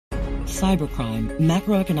cybercrime,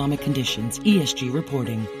 macroeconomic conditions, ESG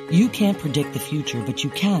reporting. You can't predict the future, but you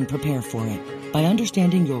can prepare for it. By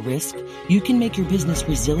understanding your risk, you can make your business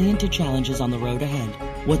resilient to challenges on the road ahead.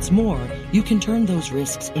 What's more, you can turn those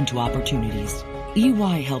risks into opportunities.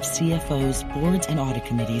 EY helps CFOs, boards, and audit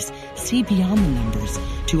committees see beyond the numbers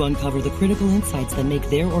to uncover the critical insights that make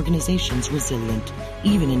their organizations resilient,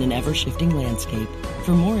 even in an ever-shifting landscape.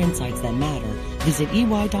 For more insights that matter, visit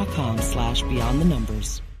ey.com/beyond the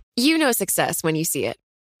numbers. You know success when you see it.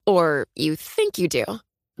 Or you think you do.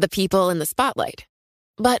 The people in the spotlight.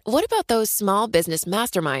 But what about those small business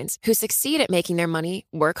masterminds who succeed at making their money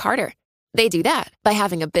work harder? They do that by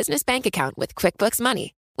having a business bank account with QuickBooks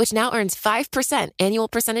Money, which now earns 5% annual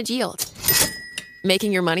percentage yield.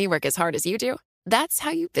 Making your money work as hard as you do? That's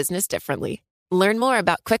how you business differently. Learn more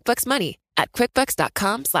about QuickBooks Money at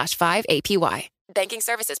quickbooks.com/5APY. Banking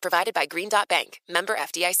services provided by Green Dot Bank. Member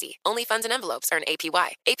FDIC. Only funds and envelopes earn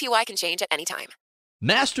APY. APY can change at any time.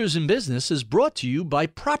 Masters in Business is brought to you by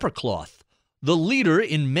Proper Cloth, the leader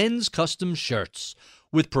in men's custom shirts.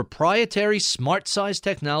 With proprietary smart size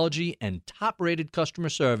technology and top-rated customer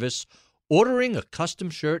service, ordering a custom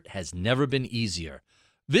shirt has never been easier.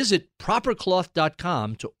 Visit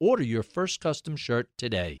propercloth.com to order your first custom shirt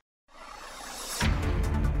today.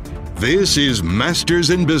 This is Masters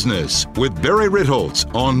in Business with Barry Ritholtz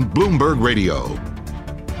on Bloomberg Radio.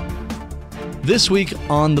 This week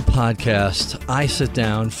on the podcast, I sit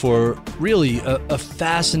down for really a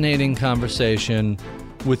fascinating conversation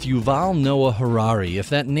with Yuval Noah Harari. If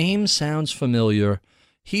that name sounds familiar,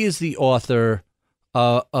 he is the author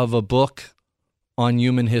of a book on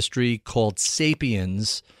human history called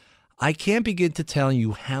Sapiens. I can't begin to tell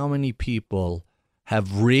you how many people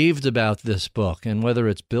have raved about this book, and whether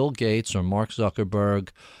it's Bill Gates or Mark Zuckerberg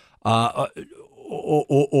or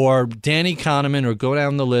Danny Kahneman, or go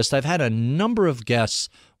down the list. I've had a number of guests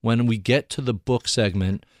when we get to the book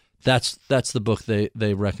segment. That's the book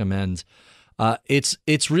they recommend.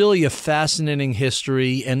 It's really a fascinating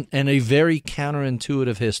history and a very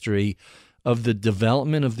counterintuitive history of the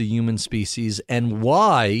development of the human species and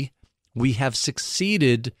why we have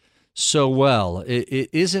succeeded so well. It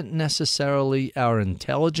isn't necessarily our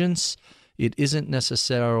intelligence. It isn't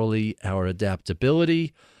necessarily our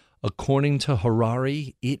adaptability. According to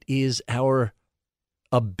Harari, it is our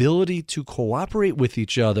ability to cooperate with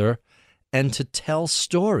each other and to tell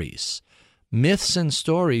stories. Myths and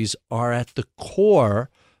stories are at the core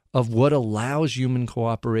of what allows human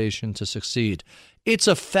cooperation to succeed. It's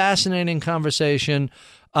a fascinating conversation.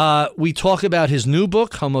 We talk about his new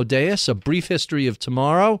book, Homo Deus, A Brief History of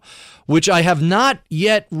Tomorrow, which I have not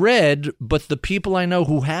yet read, but the people I know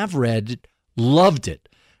who have read loved it.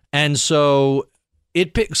 And so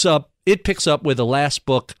it picks up where the last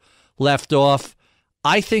book left off.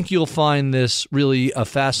 I think you'll find this really a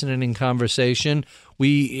fascinating conversation.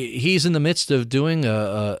 He's in the midst of doing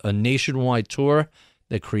a nationwide tour.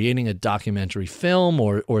 They're creating a documentary film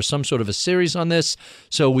or some sort of a series on this.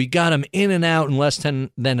 So we got him in and out in less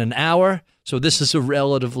than an hour. So this is a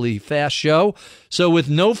relatively fast show. So with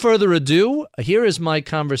no further ado, here is my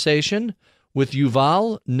conversation with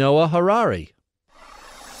Yuval Noah Harari.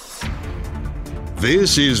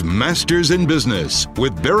 This is Masters in Business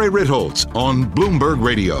with Barry Ritholtz on Bloomberg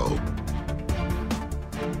Radio.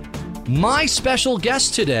 My special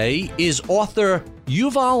guest today is author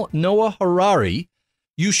Yuval Noah Harari.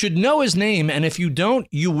 You should know his name, and if you don't,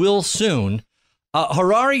 you will soon.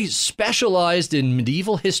 Harari specialized in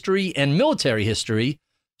medieval history and military history,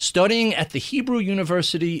 studying at the Hebrew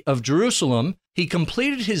University of Jerusalem. He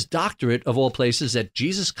completed his doctorate, of all places, at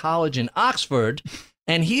Jesus College in Oxford,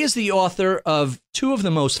 and he is the author of two of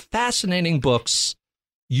the most fascinating books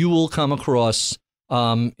you will come across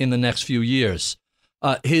in the next few years.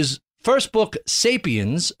 His first book,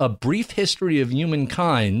 Sapiens, A Brief History of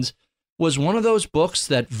Humankind, was one of those books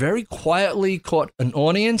that very quietly caught an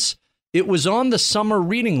audience. It was on the summer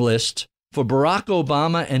reading list for Barack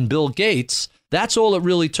Obama and Bill Gates. That's all it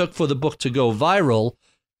really took for the book to go viral.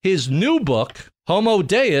 His new book, Homo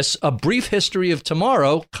Deus, A Brief History of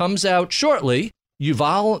Tomorrow, comes out shortly.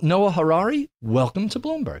 Yuval Noah Harari, welcome to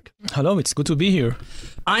Bloomberg. Hello, it's good to be here.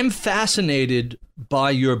 I'm fascinated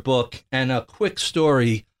by your book, and a quick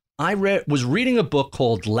story. I was reading a book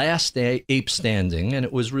called Last Ape Standing, and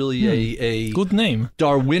it was really a good name,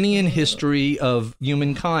 Darwinian history of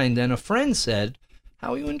humankind. And a friend said,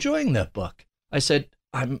 "How are you enjoying that book?" I said,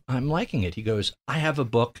 I'm liking it. He goes, "I have a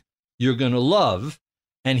book you're going to love."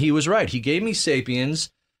 And he was right. He gave me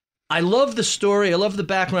Sapiens. I love the story. I love the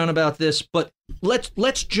background about this, but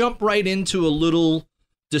let's jump right into a little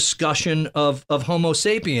discussion of Homo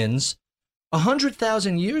sapiens.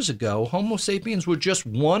 100,000 years ago, Homo sapiens were just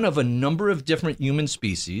one of a number of different human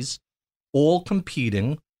species, all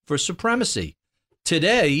competing for supremacy.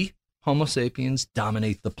 Today, Homo sapiens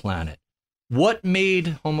dominate the planet. What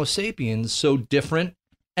made Homo sapiens so different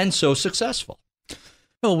and so successful?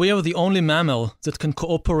 Well, we are the only mammal that can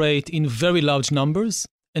cooperate in very large numbers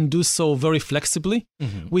and do so very flexibly.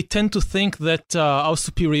 Mm-hmm. We tend to think that our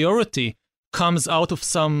superiority comes out of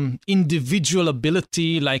some individual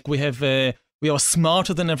ability, like we are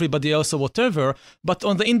smarter than everybody else or whatever, but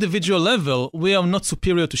on the individual level, we are not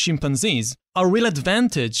superior to chimpanzees. Our real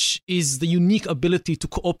advantage is the unique ability to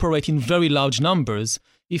cooperate in very large numbers.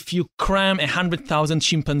 If you cram 100,000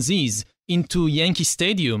 chimpanzees into Yankee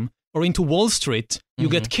Stadium or into Wall Street, you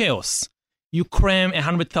get chaos. You cram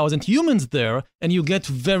 100,000 humans there, and you get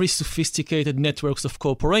very sophisticated networks of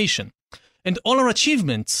cooperation. And all our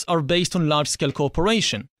achievements are based on large-scale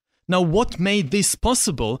cooperation. Now, what made this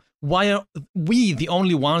possible? Why are we the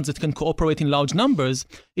only ones that can cooperate in large numbers?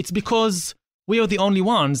 It's because we are the only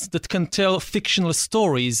ones that can tell fictional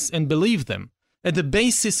stories and believe them. At the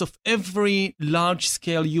basis of every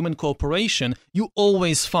large-scale human cooperation, you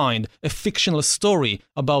always find a fictional story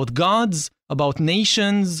about gods, about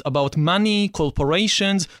nations, about money,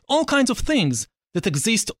 corporations, all kinds of things that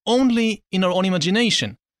exist only in our own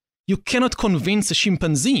imagination. You cannot convince a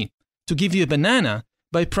chimpanzee to give you a banana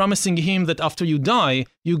by promising him that after you die,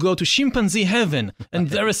 you go to chimpanzee heaven and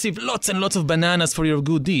there receive lots and lots of bananas for your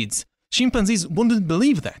good deeds. Chimpanzees wouldn't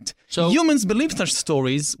believe that. So humans believe such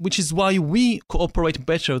stories, which is why we cooperate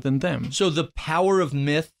better than them. So the power of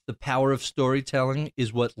myth, the power of storytelling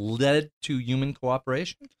is what led to human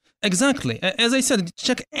cooperation? Exactly. As I said,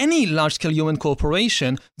 check any large-scale human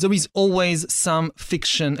cooperation, there is always some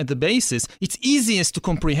fiction at the basis. It's easiest to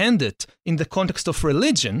comprehend it in the context of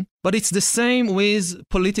religion, but it's the same with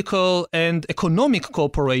political and economic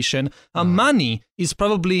cooperation. Money is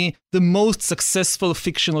probably the most successful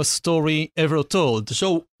fictional story ever told.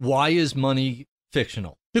 So why is money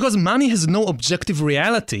fictional? Because money has no objective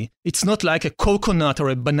reality. It's not like a coconut or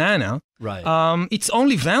a banana. Right. Its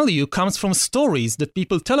only value comes from stories that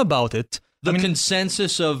people tell about it. The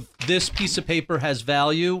consensus of this piece of paper has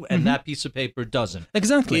value and that piece of paper doesn't.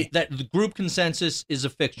 Exactly. The group consensus is a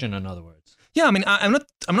fiction, in other words. Yeah,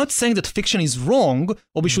 I'm not saying that fiction is wrong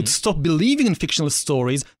or we should stop believing in fictional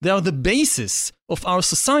stories. They are the basis of our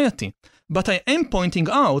society. But I am pointing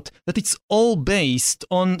out that it's all based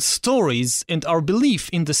on stories and our belief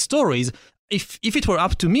in the stories. If it were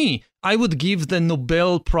up to me, I would give the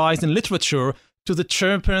Nobel Prize in Literature to the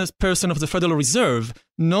chairperson of the Federal Reserve,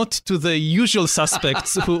 not to the usual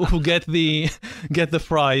suspects who get the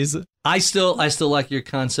prize. I still like your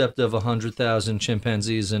concept of 100,000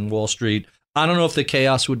 chimpanzees in Wall Street. I don't know if the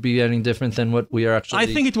chaos would be any different than what we are actually... I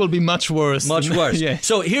think it will be much worse. Much worse. Yeah.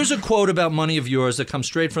 So here's a quote about money of yours that comes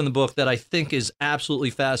straight from the book that I think is absolutely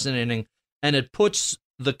fascinating, and it puts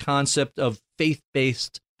the concept of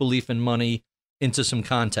faith-based belief in money into some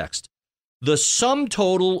context. The sum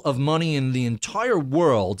total of money in the entire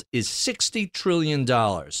world is $60 trillion.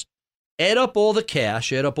 Add up all the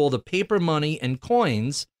cash, add up all the paper money and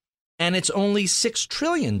coins, and it's only $6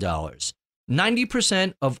 trillion.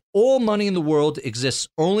 90% of all money in the world exists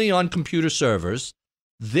only on computer servers.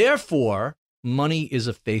 Therefore, money is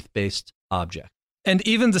a faith-based object. And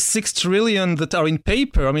even the 6 trillion that are in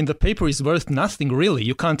paper, the paper is worth nothing, really.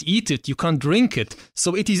 You can't eat it, you can't drink it.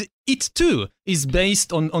 So it too is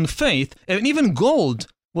based on faith. And even gold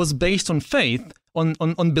was based on faith,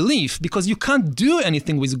 on belief, because you can't do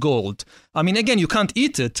anything with gold. Again, you can't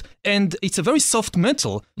eat it, and it's a very soft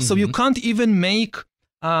metal, so you can't even make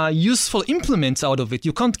useful implements out of it.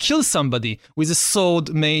 You can't kill somebody with a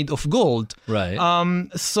sword made of gold. Right.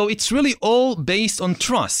 So it's really all based on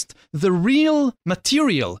trust. The real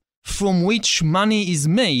material from which money is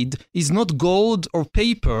made is not gold or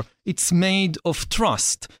paper. It's made of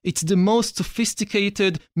trust. It's the most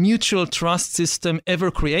sophisticated mutual trust system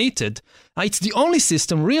ever created. It's the only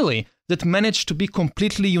system, really, that managed to be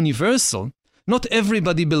completely universal. Not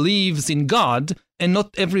everybody believes in God, and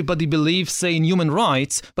not everybody believes, say, in human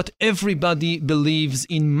rights, but everybody believes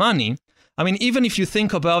in money. Even if you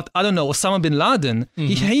think about, Osama bin Laden,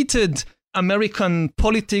 he hated American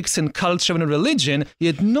politics and culture and religion. He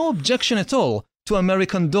had no objection at all to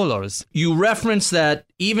American dollars. You reference that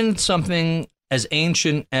even something as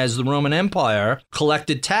ancient as the Roman Empire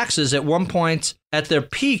collected taxes. At one point, at their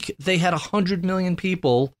peak, they had 100 million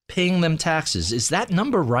people paying them taxes. Is that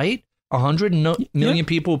number right? 100 million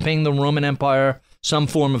people paying the Roman Empire some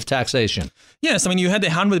form of taxation. Yes, you had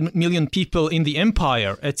 100 million people in the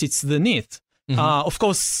empire at its zenith. Of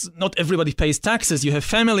course, not everybody pays taxes. You have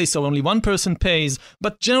families, so only one person pays.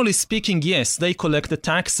 But generally speaking, yes, they collect the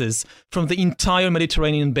taxes from the entire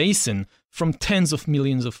Mediterranean basin, from tens of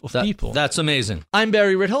millions of people. That's amazing. I'm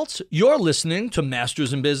Barry Ritholtz. You're listening to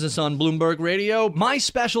Masters in Business on Bloomberg Radio. My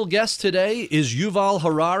special guest today is Yuval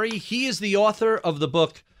Harari. He is the author of the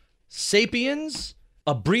book Sapiens,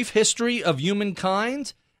 A Brief History of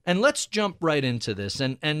Humankind. And let's jump right into this.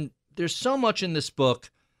 And there's so much in this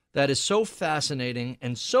book that is so fascinating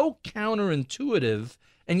and so counterintuitive,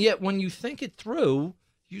 and yet when you think it through,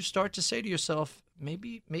 you start to say to yourself,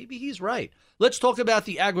 maybe he's right. Let's talk about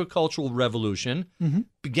the agricultural revolution.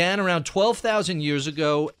 Began around 12,000 years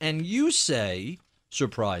ago, and you say,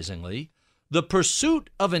 surprisingly, the pursuit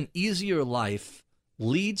of an easier life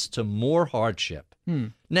leads to more hardship.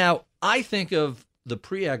 Now, I think of the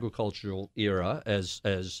pre-agricultural era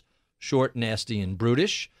as short, nasty, and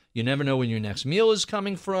brutish. You never know when your next meal is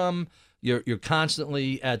coming from. You're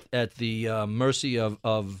constantly at the mercy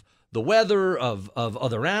of the weather, of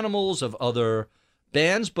other animals, of other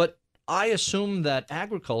bands. But I assume that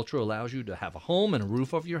agriculture allows you to have a home and a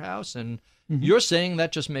roof over your house, and you're saying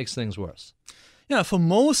that just makes things worse. Yeah, for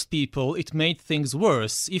most people, it made things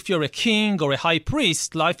worse. If you're a king or a high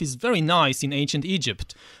priest, life is very nice in ancient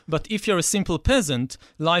Egypt. But if you're a simple peasant,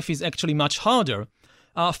 life is actually much harder.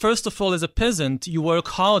 First of all, as a peasant, you work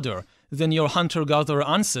harder than your hunter-gatherer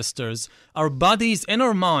ancestors. Our bodies and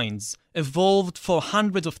our minds evolved for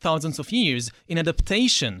hundreds of thousands of years in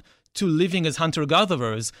adaptation to living as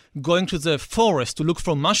hunter-gatherers, going to the forest to look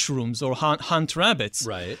for mushrooms or hunt rabbits.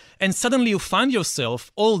 Right. And suddenly you find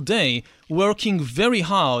yourself all day working very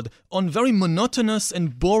hard on very monotonous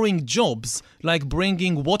and boring jobs, like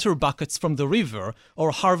bringing water buckets from the river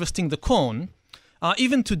or harvesting the corn.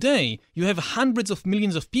 Even today, you have hundreds of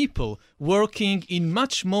millions of people working in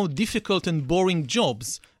much more difficult and boring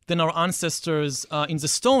jobs than our ancestors in the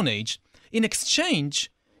Stone Age. In exchange,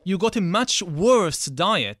 you got a much worse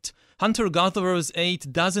diet. Hunter-gatherers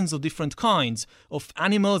ate dozens of different kinds of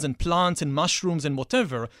animals and plants and mushrooms and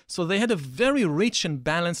whatever, so they had a very rich and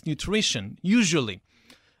balanced nutrition, usually.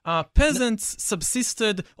 Peasants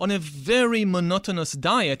subsisted on a very monotonous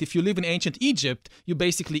diet. If you live in ancient Egypt, you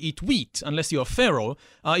basically eat wheat, unless you're a pharaoh.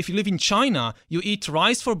 If you live in China, you eat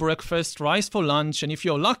rice for breakfast, rice for lunch, and if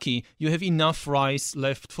you're lucky, you have enough rice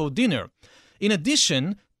left for dinner. In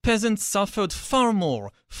addition, peasants suffered far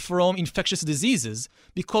more from infectious diseases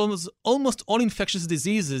because almost all infectious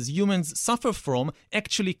diseases humans suffer from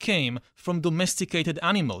actually came from domesticated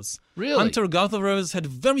animals. Really? Hunter-gatherers had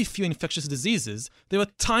very few infectious diseases. There were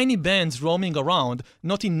tiny bands roaming around,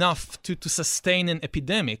 not enough to sustain an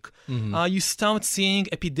epidemic. You start seeing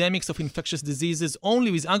epidemics of infectious diseases only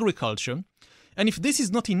with agriculture. And if this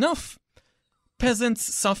is not enough,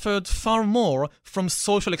 peasants suffered far more from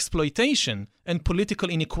social exploitation and political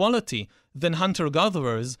inequality than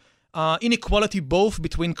hunter-gatherers, inequality both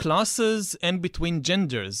between classes and between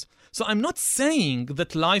genders. So I'm not saying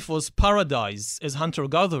that life was paradise as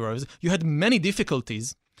hunter-gatherers. You had many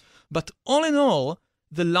difficulties. But all in all,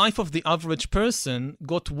 the life of the average person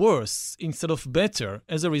got worse instead of better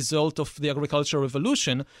as a result of the agricultural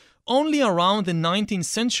revolution. Only around the 19th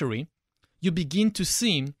century, you begin to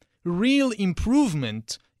see real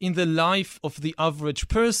improvement in the life of the average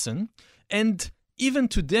person. And even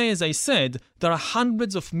today, as I said, there are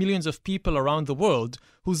hundreds of millions of people around the world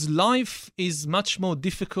whose life is much more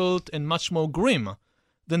difficult and much more grim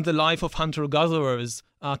than the life of hunter-gatherers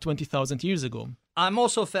 20,000 years ago. I'm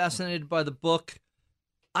also fascinated by the book.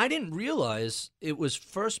 I didn't realize it was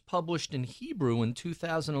first published in Hebrew in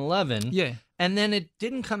 2011. Yeah. And then it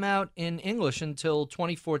didn't come out in English until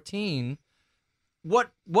 2014.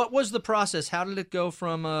 What was the process? How did it go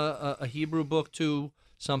from a Hebrew book to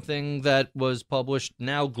something that was published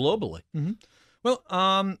now globally? Well,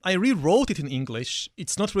 I rewrote it in English.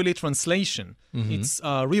 It's not really a translation. It's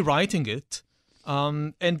rewriting it.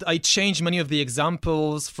 And I changed many of the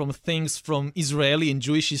examples from things from Israeli and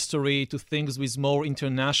Jewish history to things with more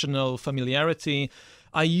international familiarity.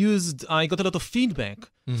 I got a lot of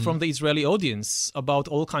feedback from the Israeli audience about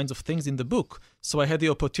all kinds of things in the book. So I had the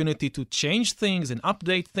opportunity to change things and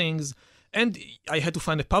update things. And I had to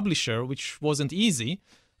find a publisher, which wasn't easy.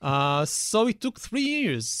 So it took 3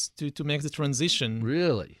 years to make the transition.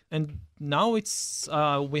 Really? And now it's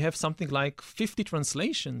we have something like 50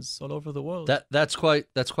 translations all over the world. That's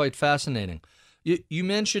quite fascinating. You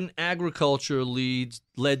mentioned agriculture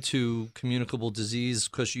led to communicable disease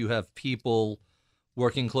because you have people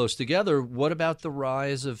working close together. What about the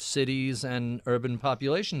rise of cities and urban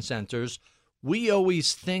population centers? We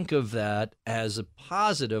always think of that as a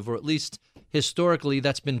positive, or at least historically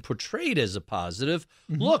that's been portrayed as a positive.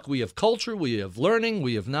 Look, we have culture, we have learning,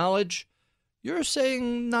 we have knowledge. You're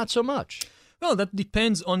saying not so much. Well, that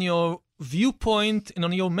depends on your viewpoint and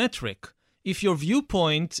on your metric. If your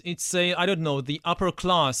viewpoint, it's say, I don't know, the upper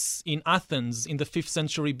class in Athens in the 5th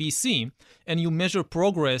century BC, and you measure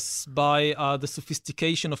progress by the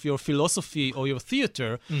sophistication of your philosophy or your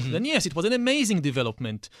theater, then yes, it was an amazing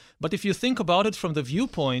development. But if you think about it from the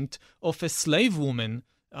viewpoint of a slave woman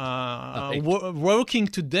working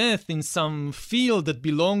to death in some field that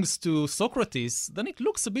belongs to Socrates, then it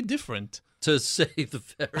looks a bit different. To say the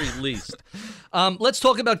very least. Let's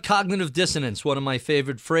talk about cognitive dissonance, one of my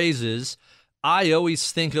favorite phrases. I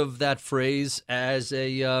always think of that phrase as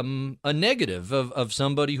a negative of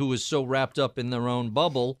somebody who is so wrapped up in their own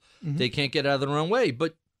bubble, they can't get out of their own way.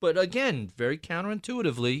 But again, very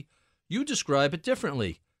counterintuitively, you describe it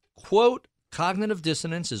differently. Quote, cognitive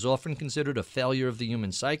dissonance is often considered a failure of the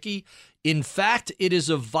human psyche. In fact, it is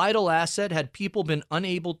a vital asset. Had people been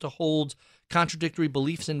unable to hold contradictory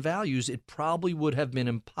beliefs and values, it probably would have been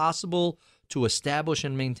impossible to establish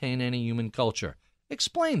and maintain any human culture.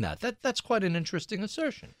 Explain that. That's quite an interesting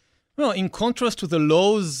assertion. Well, in contrast to the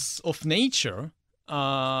laws of nature,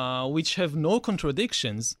 which have no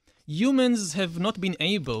contradictions, humans have not been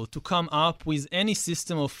able to come up with any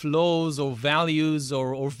system of laws or values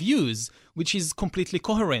or views which is completely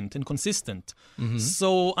coherent and consistent.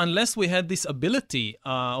 So unless we had this ability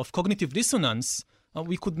of cognitive dissonance,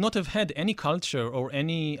 we could not have had any culture or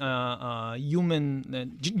any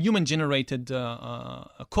human-generated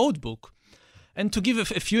code book. And to give a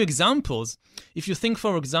few examples, if you think,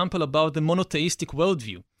 for example, about the monotheistic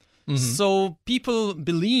worldview, so people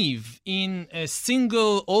believe in a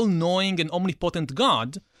single, all-knowing and omnipotent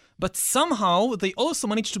God, but somehow they also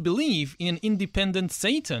manage to believe in an independent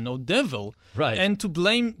Satan or devil, right, and to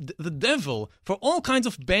blame the devil for all kinds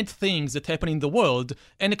of bad things that happen in the world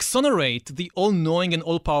and exonerate the all-knowing and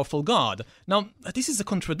all-powerful God. Now, this is a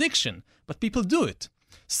contradiction, but people do it.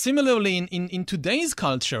 Similarly, in today's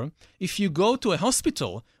culture, if you go to a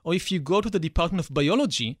hospital or if you go to the Department of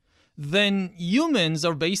Biology, then humans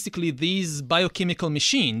are basically these biochemical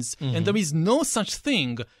machines, and there is no such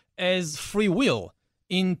thing as free will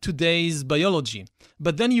in today's biology.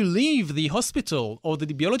 But then you leave the hospital or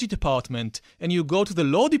the biology department and you go to the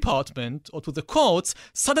law department or to the courts,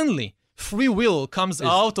 suddenly free will comes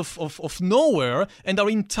out of nowhere, and our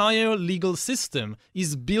entire legal system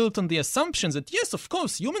is built on the assumptions that, yes, of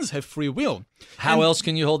course, humans have free will. How else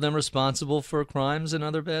can you hold them responsible for crimes and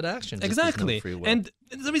other bad actions? Exactly. If there's no free will? And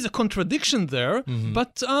there is a contradiction there,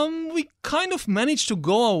 but we kind of manage to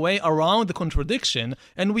go our way around the contradiction,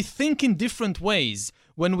 and we think in different ways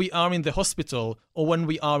when we are in the hospital or when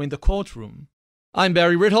we are in the courtroom. I'm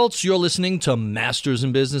Barry Ritholtz. You're listening to Masters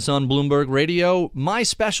in Business on Bloomberg Radio. My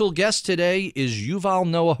special guest today is Yuval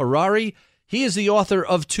Noah Harari. He is the author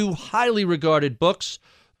of 2 highly regarded books.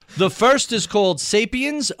 The first is called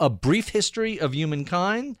Sapiens, A Brief History of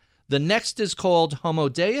Humankind. The next is called Homo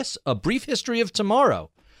Deus, A Brief History of Tomorrow.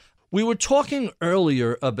 We were talking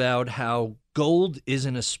earlier about how gold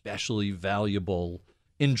isn't especially valuable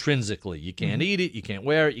intrinsically. You can't eat it, you can't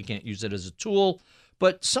wear it, you can't use it as a tool.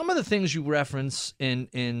 But some of the things you reference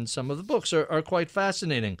in some of the books are quite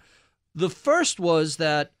fascinating. The first was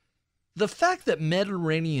that the fact that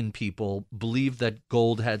Mediterranean people believed that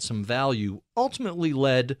gold had some value ultimately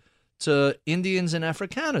led to Indians and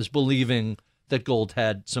Afrikaners believing that gold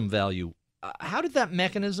had some value. How did that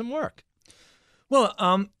mechanism work? Well,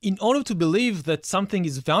 in order to believe that something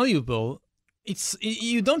is valuable,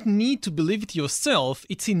 you don't need to believe it yourself.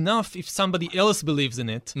 It's enough if somebody else believes in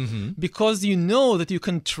it, because you know that you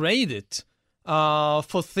can trade it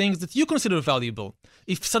for things that you consider valuable.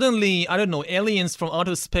 If suddenly, I don't know, aliens from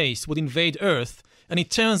outer space would invade Earth, and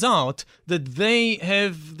it turns out that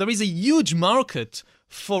there is a huge market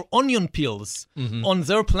for onion peels on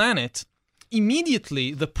their planet,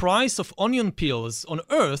 immediately the price of onion peels on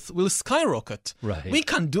Earth will skyrocket. Right.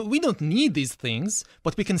 We don't need these things,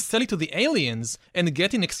 but we can sell it to the aliens and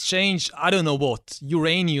get in exchange, I don't know what,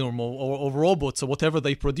 uranium or robots or whatever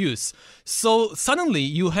they produce. So suddenly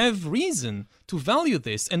you have reason to value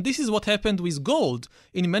this. And this is what happened with gold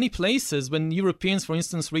in many places when Europeans, for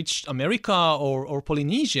instance, reached America or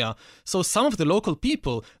Polynesia. So some of the local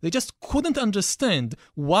people, they just couldn't understand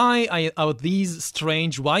why are these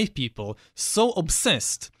strange white people so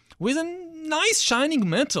obsessed with a nice shining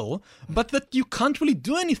metal, but that you can't really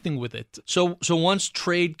do anything with it. So once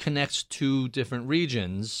trade connects to different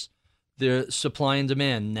regions, the supply and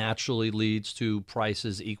demand naturally leads to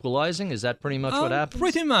prices equalizing. Is that pretty much what happens?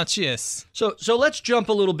 Pretty much, yes. So let's jump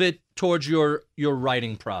a little bit towards your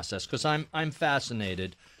writing process, because I'm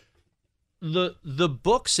fascinated. The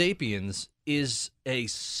book Sapiens is a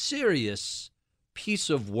serious piece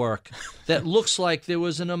of work that looks like there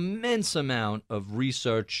was an immense amount of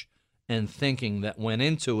research and thinking that went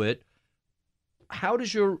into it. How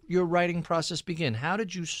does your writing process begin? How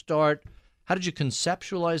did you start? How did you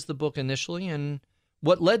conceptualize the book initially, and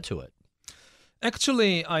what led to it?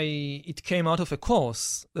 Actually, it came out of a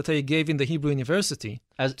course that I gave in the Hebrew University.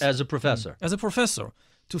 As a professor? As a professor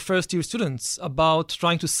to first-year students about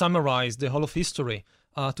trying to summarize the whole of history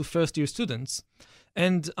to first-year students.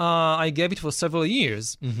 And I gave it for several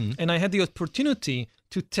years. Mm-hmm. And I had the opportunity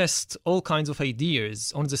to test all kinds of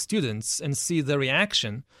ideas on the students and see their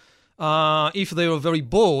reaction. If they were very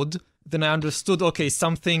bored, then I understood, okay,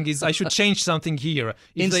 I should change something here.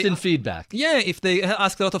 Instant feedback. Yeah, if they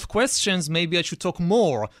ask a lot of questions, maybe I should talk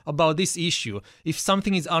more about this issue. If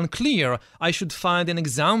something is unclear, I should find an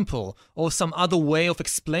example or some other way of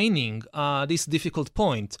explaining this difficult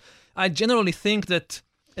point. I generally think that,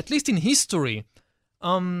 at least in history,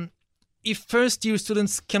 if first-year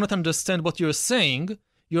students cannot understand what you're saying,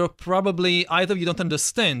 you're probably either you don't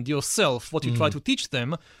understand yourself what you try to teach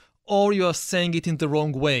them, or you are saying it in the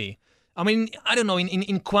wrong way. I mean, I don't know,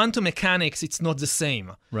 in quantum mechanics, it's not the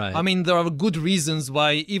same. Right. I mean, there are good reasons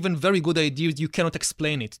why even very good ideas, you cannot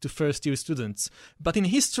explain it to first-year students. But in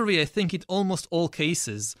history, I think in almost all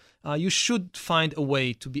cases, you should find a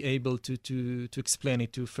way to be able to explain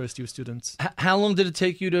it to first-year students. How long did it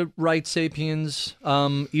take you to write Sapiens,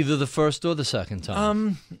 either the first or the second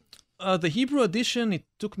time? The Hebrew edition, it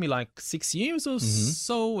took me like 6 years or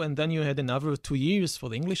so, and then you had another 2 years for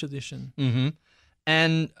the English edition. Mm-hmm.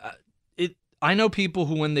 And I know people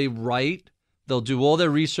who, when they write, they'll do all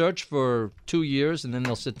their research for 2 years, and then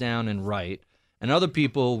they'll sit down and write. And other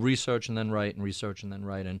people research and then write, and research and then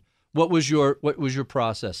write. And what was your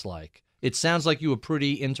process like? It sounds like you were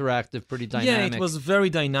pretty interactive, pretty dynamic. Yeah, it was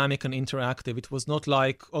very dynamic and interactive. It was not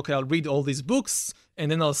like, okay, I'll read all these books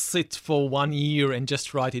and then I'll sit for 1 year and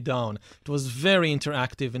just write it down. It was very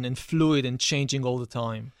interactive and fluid and changing all the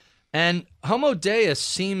time. And Homo Deus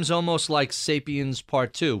seems almost like Sapiens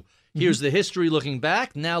Part 2. Here's the history looking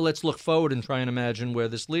back. Now let's look forward and try and imagine where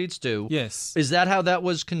this leads to. Yes. Is that how that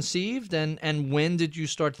was conceived? And when did you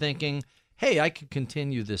start thinking, hey, I could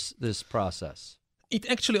continue this process? It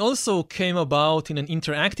actually also came about in an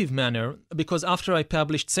interactive manner because after I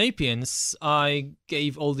published Sapiens, I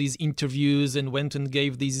gave all these interviews and went and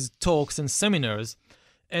gave these talks and seminars.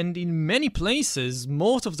 And in many places,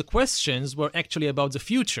 most of the questions were actually about the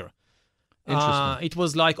future. Interesting. It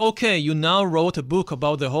was like, okay, you now wrote a book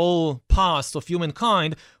about the whole past of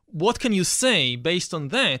humankind. What can you say based on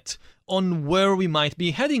that on where we might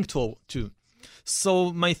be heading to?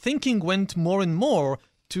 So my thinking went more and more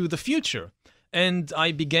to the future. And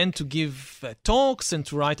I began to give talks and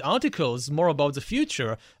to write articles more about the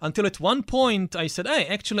future until at one point I said, hey,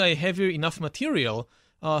 actually I have here enough material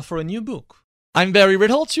for a new book. I'm Barry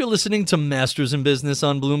Ritholtz. You're listening to Masters in Business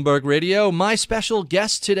on Bloomberg Radio. My special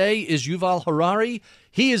guest today is Yuval Harari.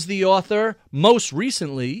 He is the author, most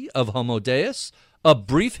recently, of Homo Deus, A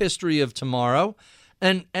Brief History of Tomorrow.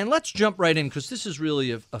 And let's jump right in, because this is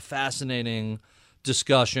really a fascinating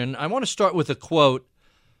discussion. I want to start with a quote.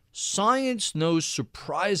 Science knows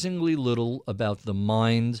surprisingly little about the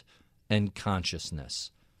mind and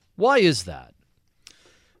consciousness. Why is that?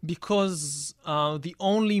 Because the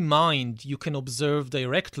only mind you can observe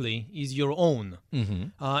directly is your own.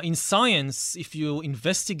 Mm-hmm. In science, if you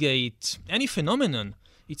investigate any phenomenon,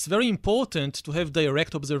 it's very important to have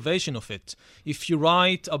direct observation of it. If you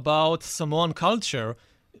write about Samoan culture,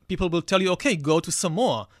 people will tell you, okay, go to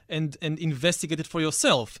Samoa and investigate it for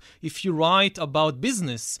yourself. If you write about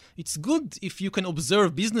business, it's good if you can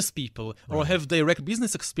observe business people or have direct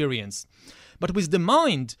business experience. But with the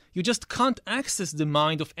mind, you just can't access the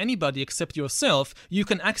mind of anybody except yourself. You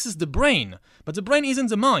can access the brain, but the brain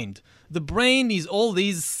isn't the mind. The brain is all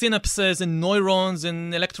these synapses and neurons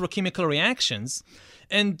and electrochemical reactions.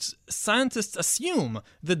 And scientists assume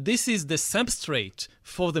that this is the substrate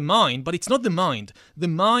for the mind, but it's not the mind. The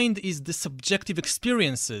mind is the subjective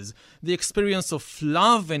experiences, the experience of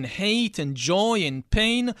love and hate and joy and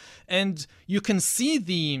pain. And you can see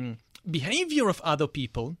the behavior of other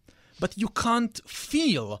people, but you can't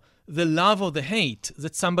feel the love or the hate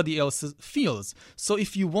that somebody else feels. So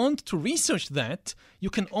if you want to research that, you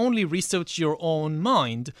can only research your own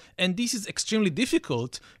mind. And this is extremely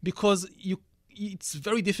difficult because it's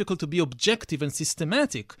very difficult to be objective and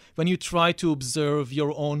systematic when you try to observe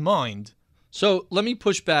your own mind. So let me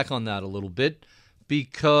push back on that a little bit,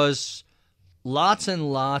 because lots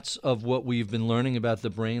and lots of what we've been learning about the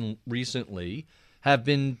brain recently have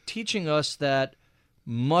been teaching us that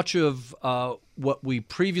much of what we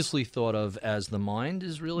previously thought of as the mind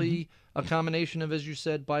is really a combination of, as you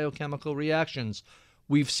said, biochemical reactions.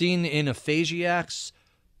 We've seen in aphasiacs,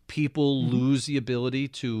 people lose the ability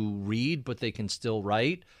to read, but they can still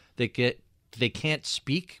write. They can't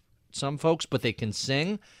speak, some folks, but they can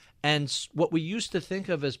sing. And what we used to think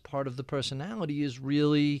of as part of the personality is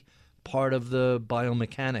really part of the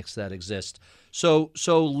biomechanics that exist. So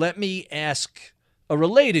let me ask a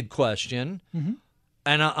related question,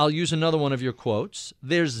 and I'll use another one of your quotes.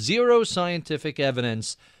 There's zero scientific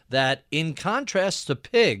evidence that, in contrast to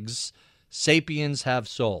pigs, sapiens have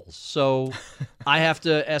souls. So I have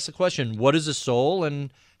to ask the question, what is a soul,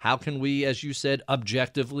 and how can we, as you said,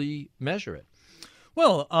 objectively measure it?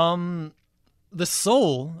 Well, the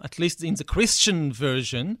soul, at least in the Christian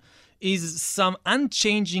version, is some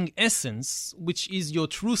unchanging essence, which is your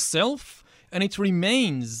true self, and it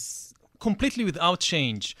remains completely without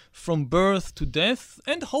change from birth to death,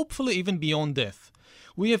 and hopefully even beyond death.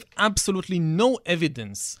 We have absolutely no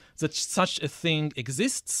evidence that such a thing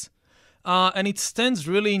exists, and it stands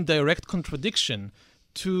really in direct contradiction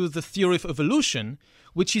to the theory of evolution,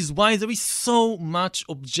 which is why there is so much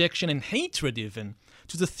objection and hatred even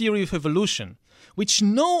to the theory of evolution, which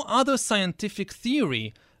no other scientific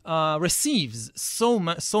theory receives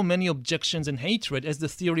so many objections and hatred as the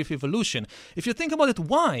theory of evolution. If you think about it,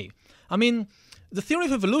 why? I mean, the theory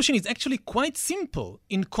of evolution is actually quite simple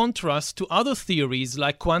in contrast to other theories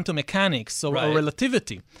like quantum mechanics or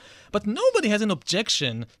relativity. But nobody has an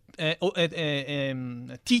objection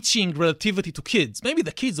teaching relativity to kids. Maybe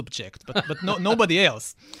the kids object, but nobody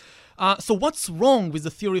else. So what's wrong with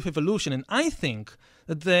the theory of evolution? And I think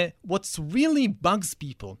that what's really bugs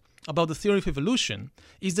people about the theory of evolution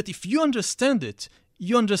is that if you understand it,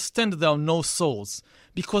 you understand there are no souls,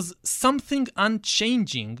 because something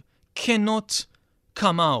unchanging cannot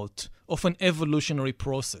come out of an evolutionary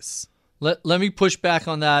process. Let me push back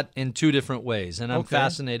on that in two different ways, and I'm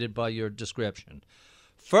fascinated by your description.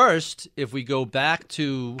 First, if we go back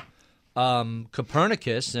to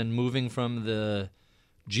Copernicus and moving from the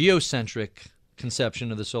geocentric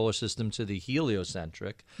conception of the solar system to the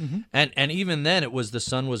heliocentric, and even then it was the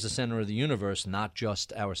sun was the center of the universe, not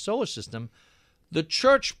just our solar system, the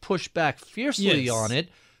church pushed back fiercely on it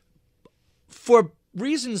for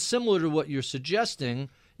reasons similar to what you're suggesting.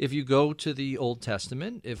 If you go to the Old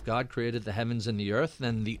Testament, if God created the heavens and the earth,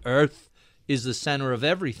 then the earth is the center of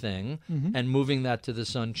everything, and moving that to the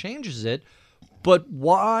sun changes it. But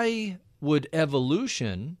why would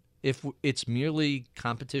evolution, if it's merely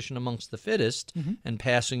competition amongst the fittest and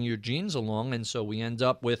passing your genes along, and so we end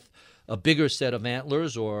up with a bigger set of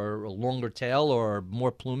antlers or a longer tail or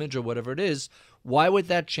more plumage or whatever it is, why would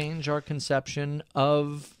that change our conception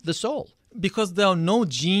of the soul? Because there are no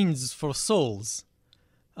genes for souls.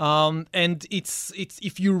 And it's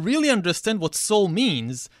if you really understand what soul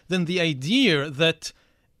means, then the idea that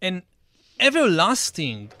an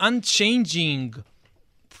everlasting, unchanging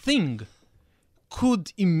thing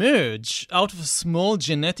could emerge out of a small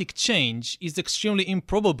genetic change is extremely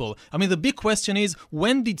improbable. I mean, the big question is,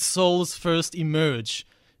 when did souls first emerge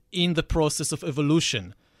in the process of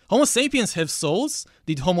evolution? Homo sapiens have souls.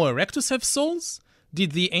 Did Homo erectus have souls?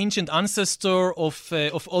 Did the ancient ancestor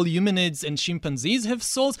of all humanids and chimpanzees have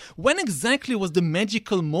souls? When exactly was the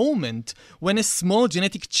magical moment when a small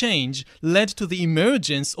genetic change led to the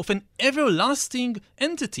emergence of an everlasting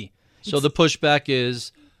entity? So the pushback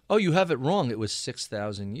is, oh, you have it wrong. It was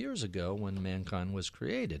 6,000 years ago when mankind was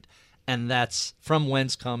created. And that's from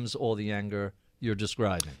whence comes all the anger you're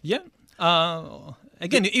describing. Yeah.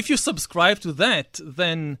 Again, if you subscribe to that,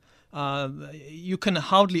 then you can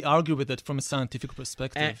hardly argue with it from a scientific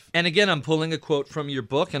perspective. And again, I'm pulling a quote from your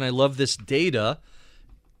book, and I love this data.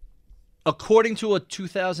 According to a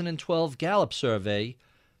 2012 Gallup survey,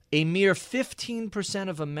 a mere 15%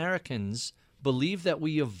 of Americans believe that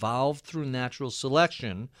we evolved through natural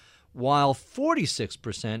selection, while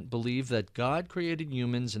 46% believe that God created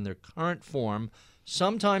humans in their current form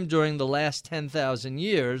sometime during the last 10,000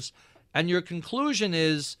 years. And your conclusion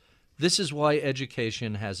is, this is why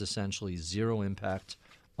education has essentially zero impact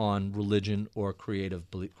on religion or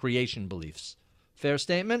creation beliefs. Fair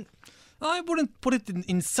statement? I wouldn't put it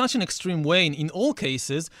in such an extreme way in all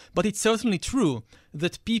cases, but it's certainly true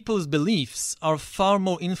that people's beliefs are far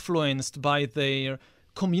more influenced by their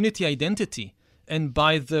community identity and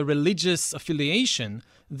by the religious affiliation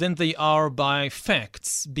than they are by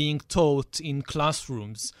facts being taught in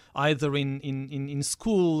classrooms, either in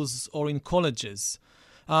schools or in colleges.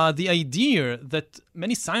 The idea that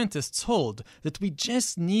many scientists hold that we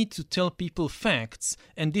just need to tell people facts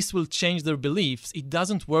and this will change their beliefs, it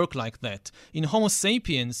doesn't work like that. In Homo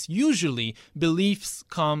sapiens, usually beliefs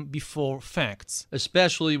come before facts.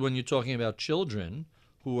 Especially when you're talking about children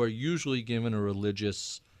who are usually given a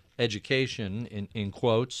religious education, in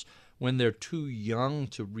quotes, when they're too young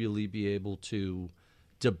to really be able to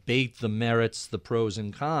debate the merits, the pros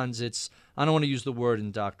and cons. It's, I don't want to use the word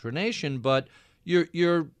indoctrination, but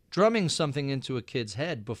you're drumming something into a kid's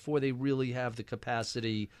head before they really have the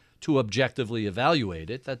capacity to objectively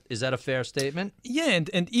evaluate it. Is that a fair statement? Yeah,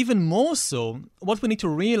 and even more so, what we need to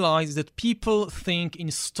realize is that people think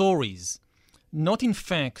in stories, not in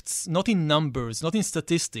facts, not in numbers, not in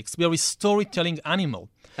statistics. We are a storytelling animal.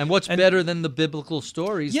 And what's better than the biblical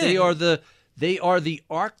stories? Yeah. They are the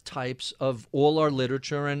archetypes of all our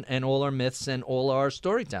literature and all our myths and all our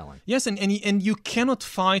storytelling. Yes, and you cannot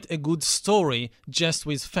fight a good story just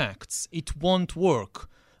with facts. It won't work.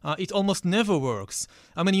 It almost never works.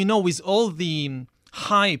 I mean, with all the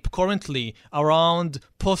hype currently around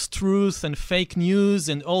post-truth and fake news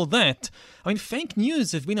and all that, I mean, fake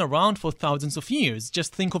news have been around for thousands of years.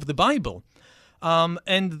 Just think of the Bible.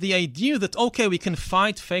 And the idea that, okay, we can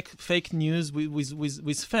fight fake news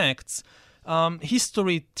with facts,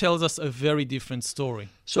 history tells us a very different story.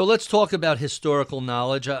 So let's talk about historical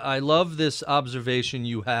knowledge. I love this observation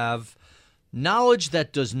you have. Knowledge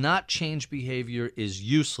that does not change behavior is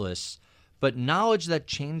useless, but knowledge that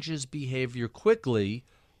changes behavior quickly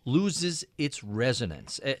loses its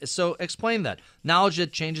resonance. So explain that. Knowledge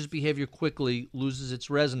that changes behavior quickly loses its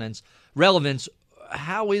relevance.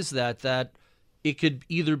 How is that it could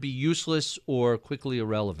either be useless or quickly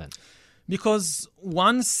irrelevant? Because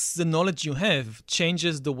once the knowledge you have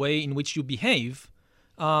changes the way in which you behave,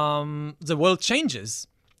 the world changes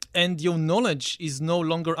and your knowledge is no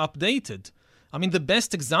longer updated. I mean, the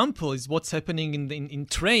best example is what's happening in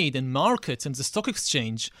trade and markets and the stock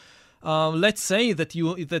exchange. Let's say that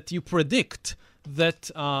you predict that,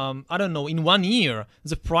 in 1 year,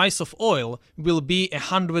 the price of oil will be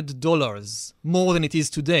 $100 more than it is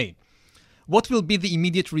today. What will be the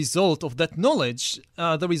immediate result of that knowledge?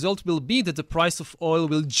 The result will be that the price of oil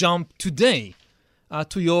will jump today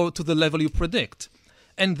to the level you predict.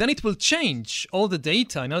 And then it will change all the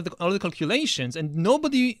data and all the calculations, and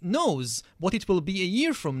nobody knows what it will be a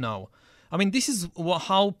year from now. I mean, this is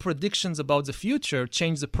how predictions about the future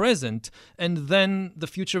change the present, and then the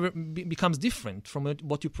future becomes different from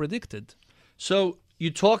what you predicted. So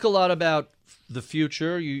you talk a lot about the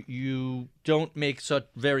future. You don't make such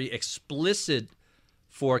very explicit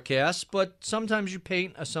forecasts, but sometimes you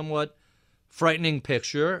paint a somewhat frightening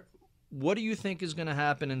picture. What do you think is going to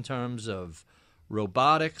happen in terms of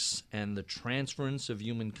robotics and the transference of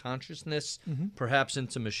human consciousness, perhaps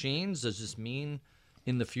into machines? Does this mean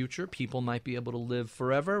in the future people might be able to live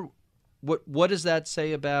forever? What does that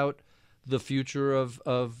say about the future of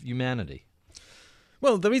humanity?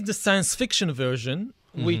 Well, there is the science fiction version,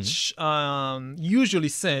 which usually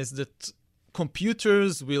says that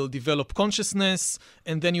computers will develop consciousness,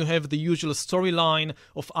 and then you have the usual storyline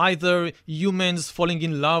of either humans falling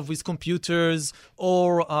in love with computers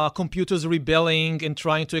or computers rebelling and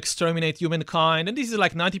trying to exterminate humankind. And this is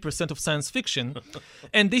like 90% of science fiction.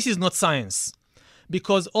 And this is not science,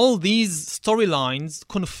 because all these storylines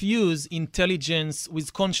confuse intelligence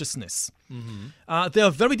with consciousness. They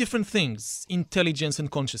are very different things, intelligence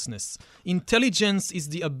and consciousness. Intelligence is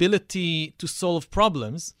the ability to solve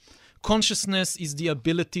problems. Consciousness is the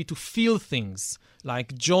ability to feel things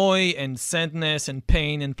like joy and sadness and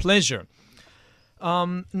pain and pleasure.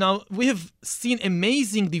 Now, we have seen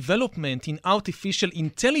amazing development in artificial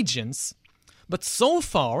intelligence, but so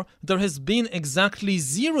far there has been exactly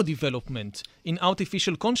zero development in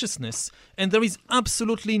artificial consciousness, and there is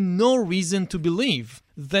absolutely no reason to believe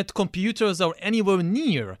that computers are anywhere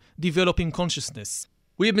near developing consciousness.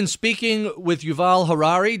 We have been speaking with Yuval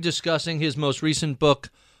Harari, discussing his most recent book,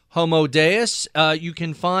 Homo Deus. You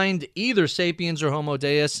can find either Sapiens or Homo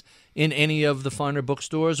Deus in any of the finer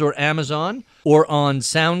bookstores or Amazon or on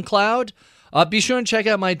SoundCloud. Be sure and check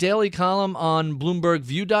out my daily column on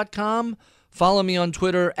BloombergView.com. Follow me on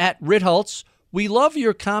Twitter @Ritholtz. We love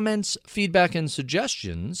your comments, feedback, and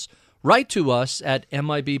suggestions. Write to us at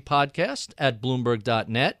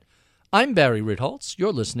mibpodcast@Bloomberg.net. I'm Barry Ritholtz.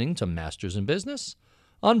 You're listening to Masters in Business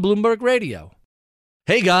on Bloomberg Radio.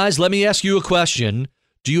 Hey guys, let me ask you a question.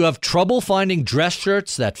 Do you have trouble finding dress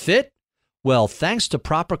shirts that fit? Well, thanks to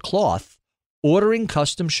Proper Cloth, ordering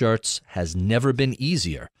custom shirts has never been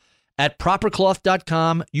easier. At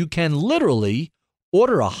ProperCloth.com, you can literally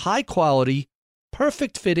order a high-quality,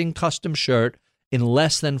 perfect-fitting custom shirt in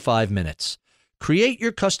less than 5 minutes. Create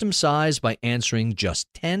your custom size by answering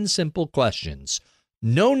just 10 simple questions.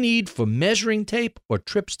 No need for measuring tape or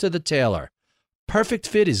trips to the tailor. Perfect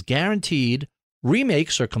fit is guaranteed.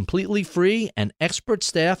 Remakes are completely free, and expert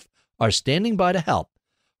staff are standing by to help.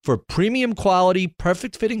 For premium quality,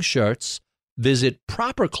 perfect fitting shirts, visit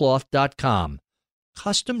propercloth.com.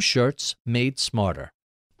 Custom shirts made smarter.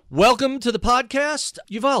 Welcome to the podcast.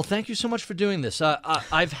 Yuval, thank you so much for doing this.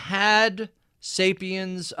 I've had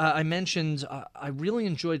Sapiens. I mentioned I really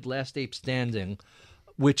enjoyed Last Ape Standing,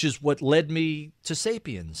 which is what led me to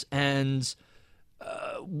Sapiens. And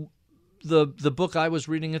the book I was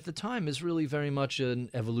reading at the time is really very much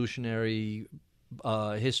an evolutionary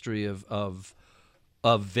history of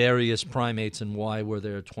various primates and why we're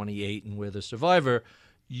there 28 and we're the survivor.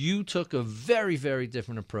 You took a very, very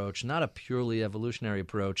different approach, not a purely evolutionary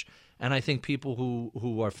approach. And I think people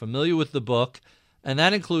who are familiar with the book, and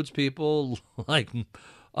that includes people like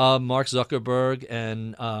Mark Zuckerberg,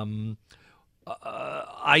 and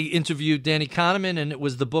I interviewed Danny Kahneman, and it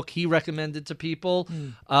was the book he recommended to people.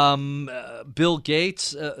 Bill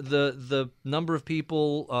Gates, the number of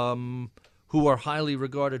people who are highly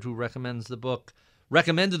regarded who recommended the book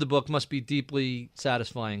must be deeply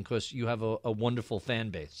satisfying because you have a wonderful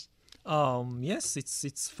fan base. Yes,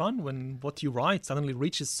 it's fun when what you write suddenly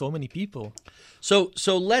reaches so many people. So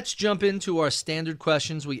let's jump into our standard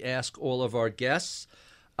questions we ask all of our guests.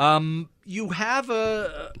 You have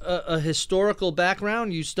a historical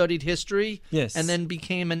background. You studied history, yes, and then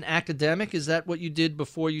became an academic. Is that what you did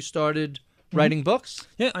before you started writing books?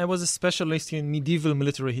 Yeah, I was a specialist in medieval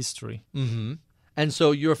military history. Mm-hmm. And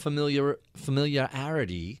so your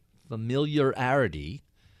familiarity,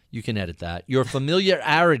 you can edit that. Your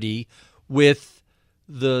familiarity with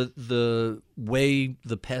the way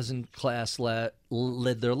the peasant class led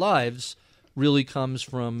their lives really comes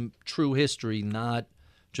from true history, not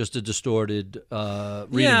just a distorted reading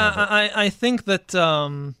of it. I think that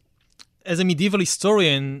as a medieval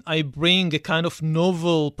historian, I bring a kind of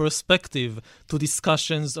novel perspective to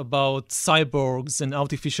discussions about cyborgs and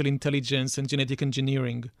artificial intelligence and genetic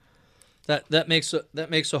engineering. That makes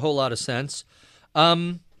a whole lot of sense.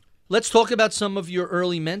 Let's talk about some of your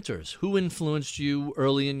early mentors. Who influenced you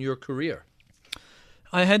early in your career?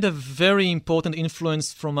 I had a very important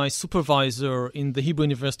influence from my supervisor in the Hebrew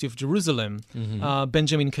University of Jerusalem,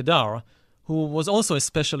 Benjamin Kedar, who was also a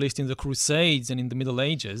specialist in the Crusades and in the Middle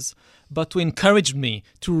Ages, but who encouraged me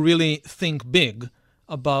to really think big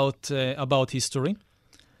about history.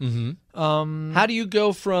 Mm-hmm. How do you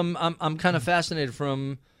go from? I'm kind of fascinated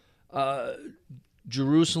from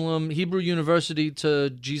Jerusalem Hebrew University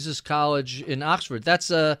to Jesus College in Oxford.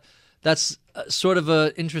 That's sort of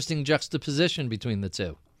an interesting juxtaposition between the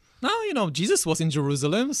two. No, Jesus was in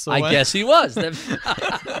Jerusalem, so I guess he was.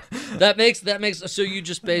 That makes. So you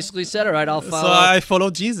just basically said, "All right, I'll follow." So I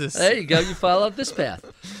followed Jesus. There you go. You follow up this path.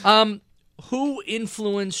 Who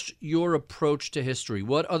influenced your approach to history?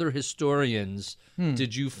 What other historians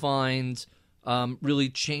did you find really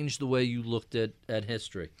changed the way you looked at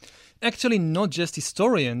history? Actually, not just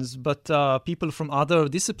historians, but people from other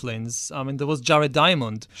disciplines. I mean, there was Jared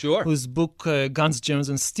Diamond, sure, whose book Guns, Germs,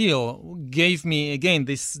 and Steel gave me again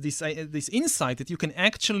this insight that you can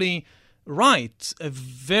actually write a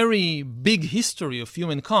very big history of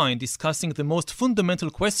humankind, discussing the most fundamental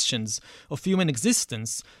questions of human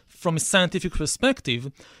existence from a scientific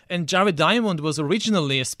perspective. And Jared Diamond was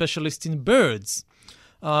originally a specialist in birds.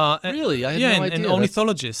 Really? I had no idea. An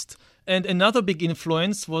ornithologist. And another big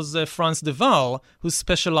influence was Franz de Waal, who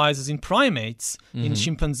specializes in primates, in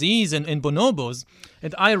chimpanzees and bonobos.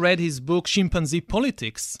 And I read his book, Chimpanzee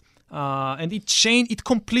Politics, and it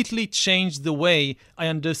completely changed the way I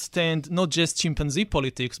understand not just chimpanzee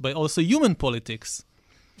politics, but also human politics.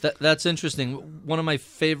 That's interesting. One of my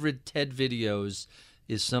favorite TED videos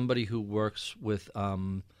is somebody who works with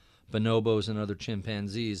bonobos and other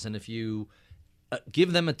chimpanzees. And if you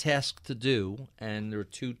give them a task to do, and there are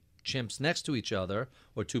two chimps next to each other,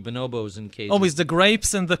 or two bonobos in cages. Oh, it's the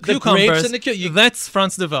grapes and the cucumbers. Grapes and that's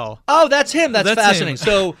Franz de Waal. Oh, that's him. That's fascinating. Him.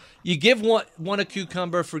 So you give one a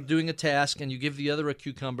cucumber for doing a task, and you give the other a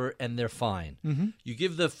cucumber, and they're fine. Mm-hmm. You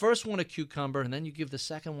give the first one a cucumber, and then you give the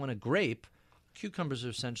second one a grape. Cucumbers are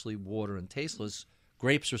essentially water and tasteless.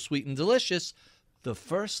 Grapes are sweet and delicious. The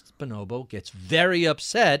first bonobo gets very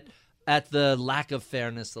upset at the lack of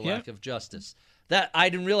fairness, the lack of justice. That I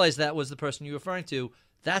didn't realize that was the person you were referring to.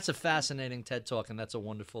 That's a fascinating TED Talk, and that's a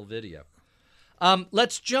wonderful video.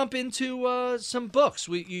 Let's jump into some books.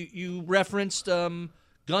 You referenced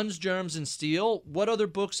Guns, Germs, and Steel. What other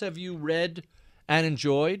books have you read and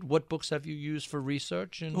enjoyed? What books have you used for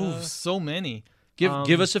research? And so many.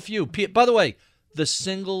 Give us a few. By the way, the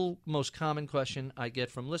single most common question I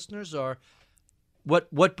get from listeners are,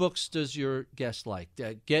 what books does your guest like?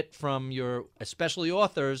 Get from your, especially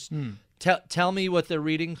authors, tell me what they're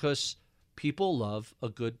reading, because people love a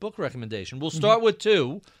good book recommendation. We'll start with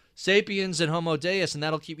two, Sapiens and Homo Deus, and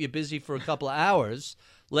that'll keep you busy for a couple of hours.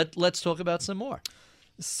 Let's talk about some more.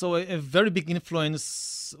 So a very big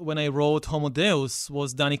influence when I wrote Homo Deus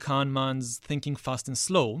was Danny Kahneman's Thinking Fast and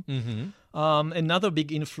Slow. Another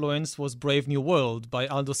big influence was Brave New World by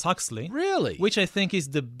Aldous Huxley. Really? Which I think is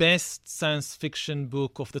the best science fiction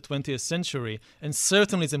book of the 20th century, and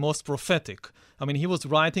certainly the most prophetic. I mean, he was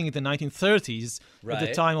writing in the 1930s at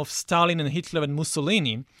the time of Stalin and Hitler and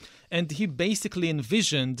Mussolini. And he basically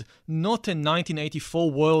envisioned not a 1984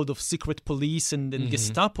 world of secret police and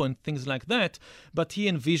Gestapo and things like that, but he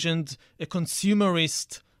envisioned a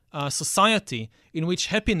consumerist society in which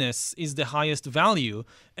happiness is the highest value,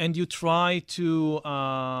 and you try to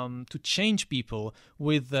change people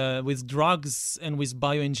with drugs and with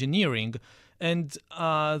bioengineering. And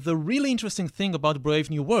the really interesting thing about Brave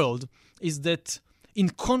New World is that,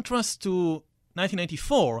 in contrast to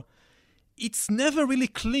 1984, it's never really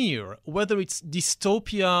clear whether it's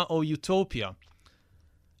dystopia or utopia.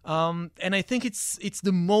 And I think it's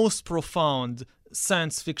the most profound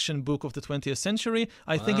science fiction book of the 20th century.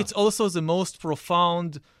 I think it's also the most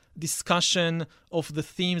profound discussion of the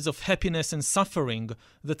themes of happiness and suffering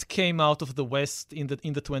that came out of the West in the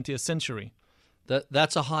 20th century.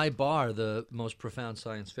 That's a high bar, the most profound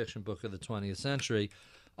science fiction book of the 20th century.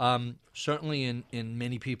 Certainly in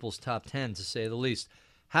many people's top 10, to say the least.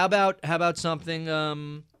 How about something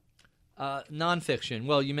nonfiction?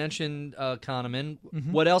 Well, you mentioned Kahneman.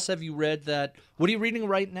 What else have you read what are you reading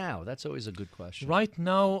right now? That's always a good question. Right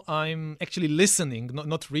now, I'm actually listening,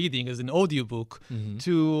 not reading, as an audiobook,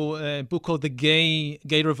 to a book called The Gay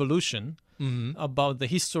Revolution, about the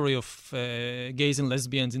history of gays and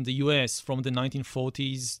lesbians in the U.S. from the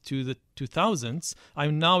 1940s to the 2000s.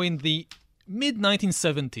 I'm now in the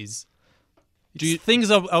mid-1970s. Things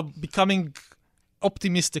are becoming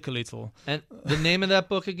optimistic a little. And the name of that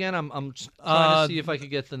book again? I'm trying to see if I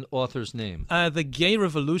could get the author's name. The Gay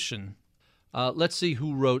Revolution. Let's see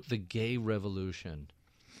who wrote The Gay Revolution.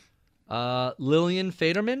 Lillian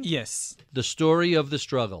Faderman? Yes. The Story of the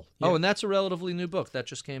Struggle. Yeah. Oh, and that's a relatively new book. That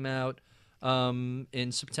just came out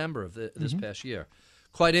in September of this past year.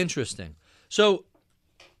 Quite interesting. So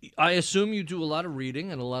I assume you do a lot of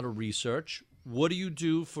reading and a lot of research. What do you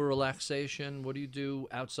do for relaxation? What do you do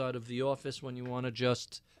outside of the office when you want to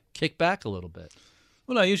just kick back a little bit?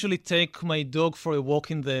 Well, I usually take my dog for a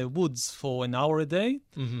walk in the woods for an hour a day,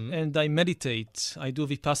 and I meditate. I do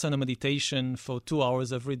Vipassana meditation for 2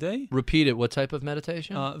 hours every day. Repeat it. What type of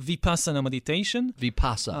meditation? Vipassana meditation.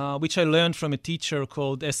 Vipassana. Which I learned from a teacher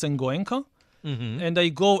called Esen Goenka. And I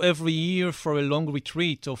go every year for a long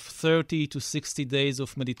retreat of 30 to 60 days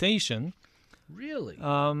of meditation. Really?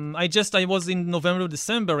 I was in November,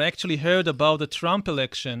 December. I actually heard about the Trump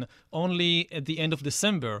election only at the end of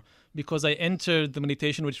December, because I entered the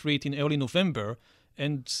meditation retreat in early November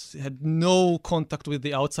and had no contact with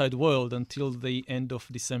the outside world until the end of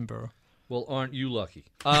December. Well, aren't you lucky?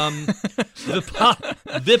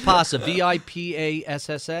 Vipassana,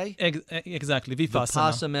 V-I-P-A-S-S-A? Exactly,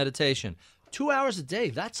 Vipassana. Vipassana meditation. 2 hours a day,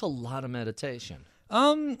 that's a lot of meditation.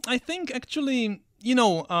 I think actually,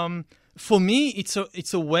 for me,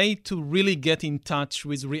 it's a way to really get in touch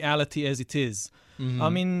with reality as it is. I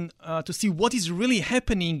mean, to see what is really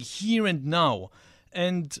happening here and now.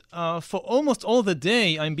 And for almost all the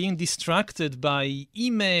day, I'm being distracted by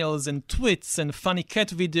emails and tweets and funny cat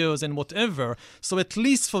videos and whatever. So at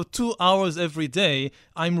least for 2 hours every day,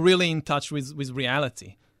 I'm really in touch with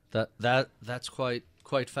reality. That's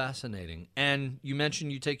quite fascinating. And you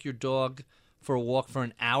mentioned you take your dog for a walk for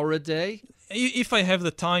an hour a day? If I have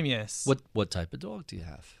the time, yes. What type of dog do you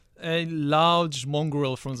have? A large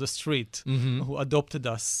mongrel from the street who adopted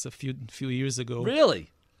us a few years ago.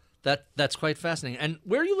 Really? That's quite fascinating. And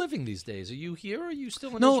where are you living these days? Are you here or are you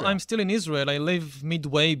still in Israel? No, I'm still in Israel. I live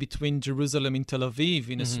midway between Jerusalem and Tel Aviv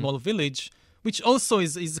in a small village, which also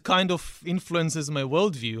is kind of influences my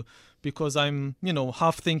worldview, because I'm,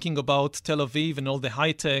 half thinking about Tel Aviv and all the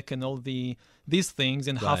high tech and all these things,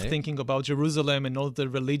 and half thinking about Jerusalem and all the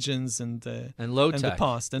religions and low tech and the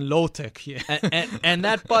past and low tech. Yeah. and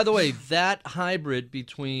that, by the way, that hybrid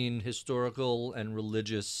between historical and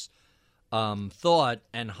religious thought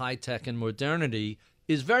and high tech and modernity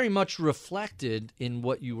is very much reflected in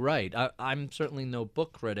what you write. I'm certainly no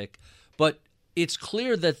book critic, but it's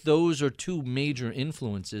clear that those are two major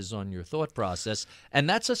influences on your thought process, and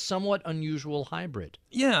that's a somewhat unusual hybrid.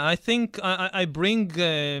 Yeah, I think I bring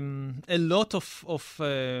a lot of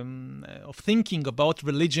thinking about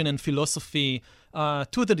religion and philosophy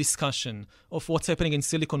to the discussion of what's happening in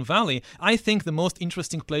Silicon Valley. I think the most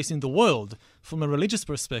interesting place in the world from a religious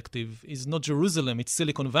perspective is not Jerusalem, it's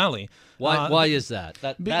Silicon Valley. Why is that?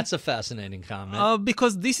 That's a fascinating comment.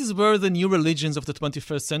 Because this is where the new religions of the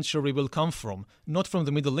 21st century will come from, not from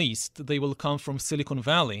the Middle East. They will come from Silicon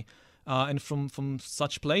Valley. And from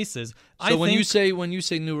such places. So when you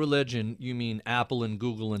say new religion, you mean Apple and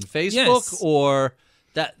Google and Facebook, Yes. or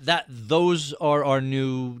that those are our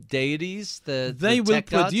new deities? They will tech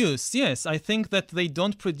gods? produce, yes. I think that they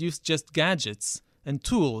don't produce just gadgets and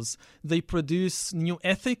tools. They produce new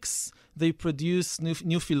ethics, they produce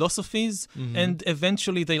new philosophies, and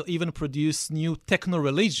eventually they'll even produce new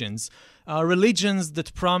techno-religions. Religions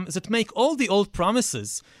that make all the old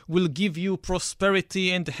promises, will give you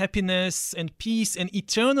prosperity and happiness and peace and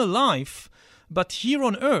eternal life, but here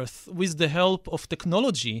on earth with the help of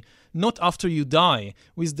technology, not after you die,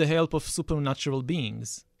 with the help of supernatural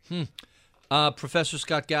beings. Professor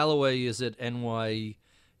Scott Galloway is at NYU,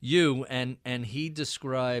 and he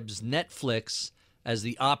describes Netflix as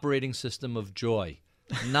the operating system of joy.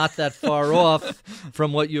 Not that far off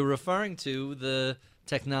from what you're referring to, the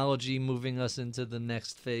technology moving us into the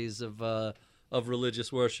next phase of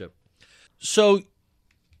religious worship. So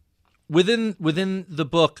within the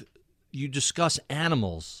book, you discuss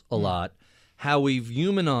animals a lot, how we've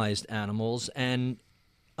humanized animals, and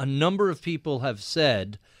a number of people have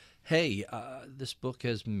said, hey, this book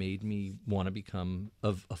has made me want to become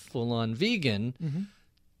a full-on vegan.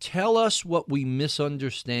 Tell us what we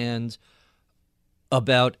misunderstand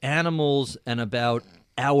about animals and about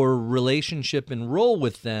our relationship and role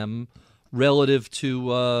with them relative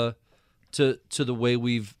to the way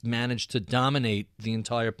we've managed to dominate the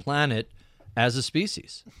entire planet as a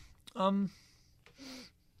species.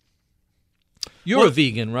 You're a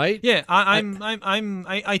vegan, right? Yeah,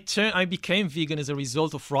 I became vegan as a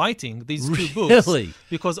result of writing these two books. Really?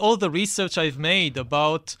 Because all the research I've made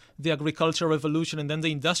about the agricultural revolution and then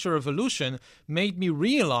the industrial revolution made me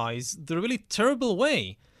realize the really terrible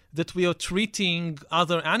way that we are treating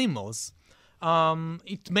other animals.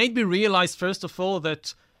 It made me realize, first of all,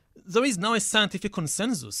 that there is now a scientific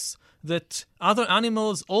consensus that other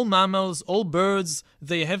animals, all mammals, all birds,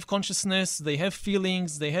 they have consciousness, they have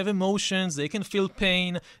feelings, they have emotions, they can feel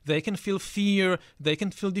pain, they can feel fear, they can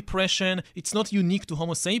feel depression. It's not unique to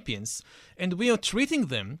Homo sapiens. And we are treating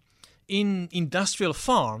them in industrial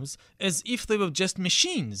farms as if they were just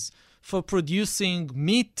machines for producing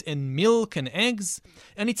meat and milk and eggs.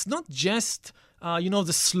 And it's not just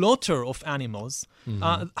the slaughter of animals.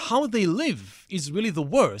 How they live is really the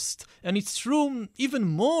worst. And it's true even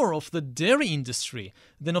more of the dairy industry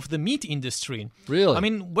than of the meat industry. Really? I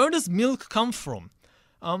mean, where does milk come from?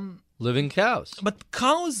 Living cows. But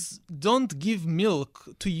cows don't give milk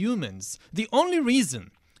to humans. The only reason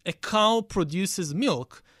a cow produces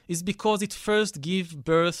milk is because it first gives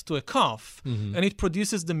birth to a calf, and it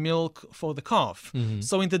produces the milk for the calf.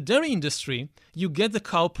 So in the dairy industry, you get the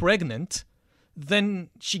cow pregnant, then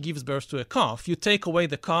she gives birth to a calf. You take away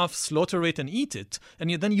the calf, slaughter it, and eat it. And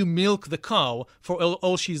then you milk the cow for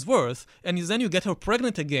all she's worth. And then you get her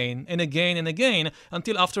pregnant again and again and again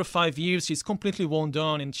until after 5 years she's completely worn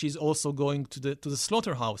down and she's also going to the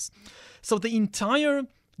slaughterhouse. So the entire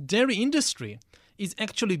dairy industry is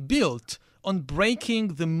actually built on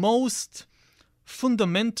breaking the most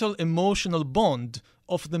fundamental emotional bond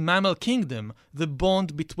of the mammal kingdom, the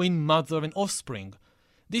bond between mother and offspring.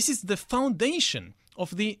 This is the foundation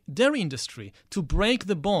of the dairy industry, to break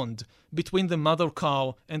the bond between the mother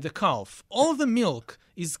cow and the calf. All the milk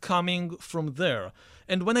is coming from there.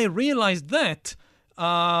 And when I realized that,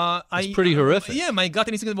 it's pretty horrific. My gut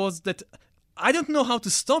instinct was that I don't know how to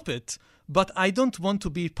stop it, but I don't want to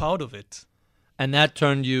be part of it. And that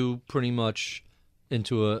turned you pretty much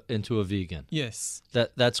into a vegan. Yes.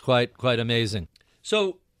 That's quite amazing.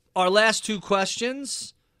 So our last two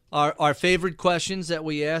questions are our favorite questions that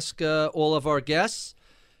we ask all of our guests.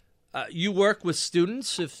 You work with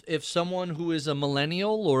students. If someone who is a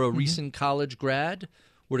millennial or a recent college grad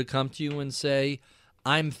were to come to you and say,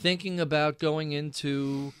 I'm thinking about going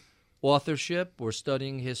into authorship or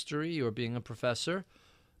studying history or being a professor,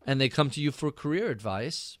 and they come to you for career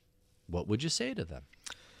advice, what would you say to them?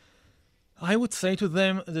 I would say to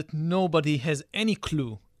them that nobody has any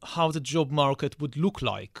clue how the job market would look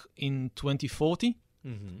like in 2040.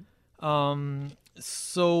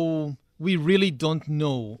 So we really don't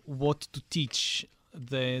know what to teach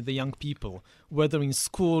the young people, whether in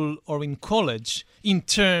school or in college, in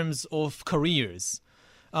terms of careers.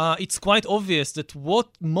 it's quite obvious that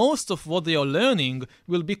most of what they are learning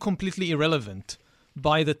will be completely irrelevant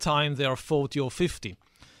by the time they are 40 or 50.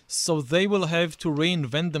 So they will have to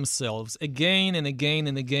reinvent themselves again and again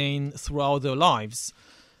and again throughout their lives,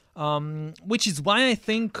 which is why I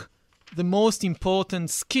think the most important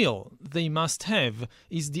skill they must have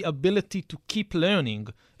is the ability to keep learning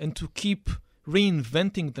and to keep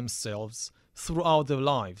reinventing themselves throughout their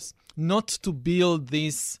lives, not to build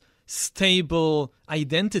this stable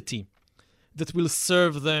identity that will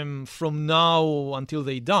serve them from now until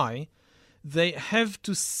they die. They have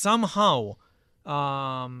to somehow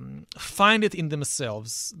find it in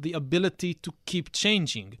themselves, the ability to keep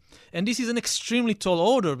changing. And this is an extremely tall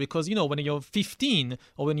order because, when you're 15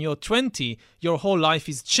 or when you're 20, your whole life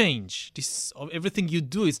is change. Everything you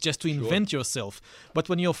do is just to invent yourself. But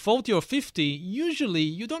when you're 40 or 50, usually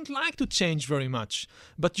you don't like to change very much.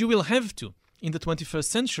 But you will have to in the 21st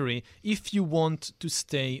century if you want to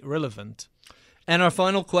stay relevant. And our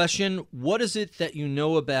final question, what is it that you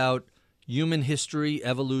know about human history,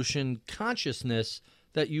 evolution, consciousness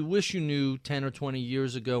that you wish you knew 10 or 20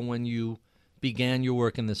 years ago when you began your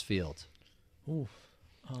work in this field?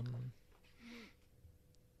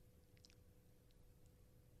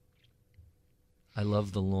 I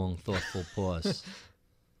love the long, thoughtful pause.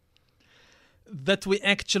 That we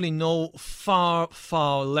actually know far,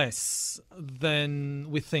 far less than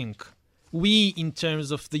we think. We, in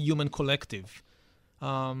terms of the human collective.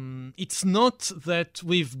 It's not that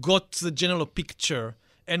we've got the general picture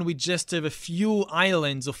and we just have a few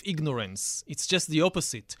islands of ignorance. It's just the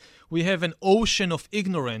opposite. We have an ocean of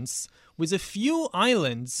ignorance with a few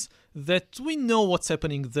islands that we know what's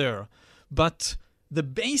happening there. But the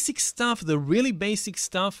basic stuff, the really basic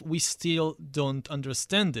stuff, we still don't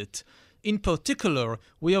understand it. In particular,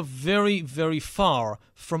 we are very, very far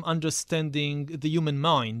from understanding the human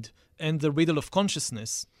mind and the riddle of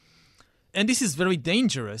consciousness. And this is very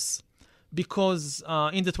dangerous because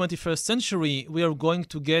in the 21st century, we are going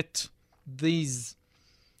to get these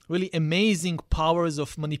really amazing powers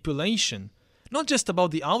of manipulation, not just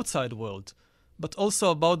about the outside world, but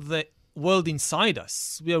also about the world inside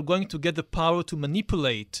us. We are going to get the power to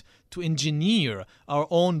manipulate, to engineer our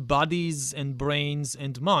own bodies and brains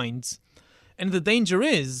and minds. And the danger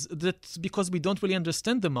is that because we don't really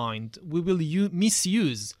understand the mind, we will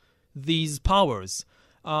misuse these powers.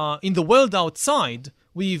 In the world outside,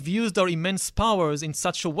 we've used our immense powers in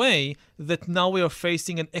such a way that now we are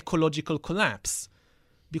facing an ecological collapse.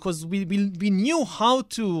 Because we knew how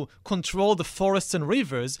to control the forests and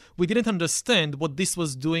rivers, we didn't understand what this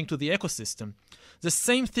was doing to the ecosystem. The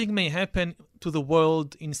same thing may happen to the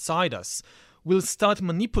world inside us. We'll start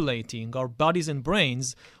manipulating our bodies and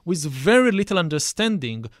brains with very little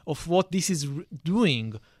understanding of what this is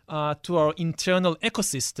doing to our internal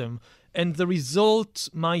ecosystem, and the result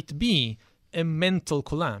might be a mental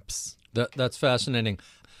collapse. That's fascinating.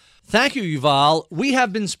 Thank you, Yuval. We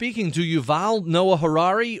have been speaking to Yuval Noah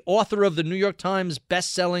Harari, author of the New York Times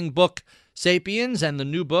best-selling book Sapiens and the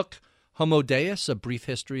new book Homo Deus, A Brief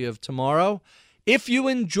History of Tomorrow. If you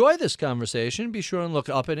enjoy this conversation, be sure and look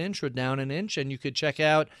up an inch or down an inch, and you could check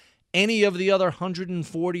out any of the other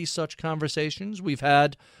 140 such conversations we've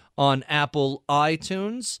had on Apple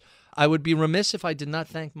iTunes. I would be remiss if I did not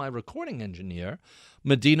thank my recording engineer,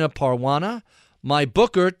 Medina Parwana, my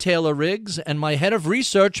booker, Taylor Riggs, and my head of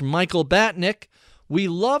research, Michael Batnick. We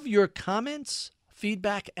love your comments,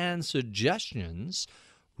 feedback, and suggestions.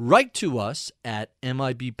 Write to us at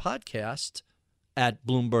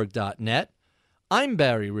mibpodcast@bloomberg.net. I'm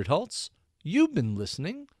Barry Ritholtz. You've been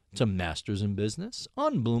listening to Masters in Business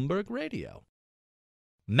on Bloomberg Radio.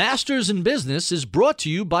 Masters in Business is brought to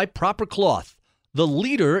you by Proper Cloth, the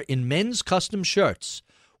leader in men's custom shirts.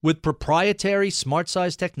 With proprietary smart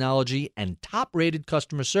size technology and top-rated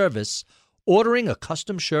customer service, ordering a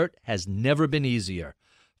custom shirt has never been easier.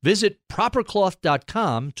 Visit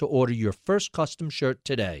propercloth.com to order your first custom shirt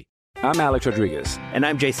today. I'm Alex Rodriguez. And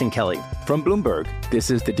I'm Jason Kelly. From Bloomberg, this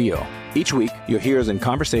is The Deal. Each week, you'll hear us in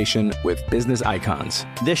conversation with business icons.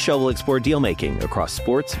 This show will explore deal-making across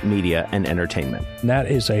sports, media, and entertainment.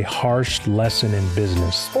 That is a harsh lesson in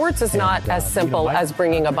business. Sports is not as simple as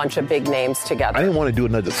bringing a bunch of big names together. I didn't want to do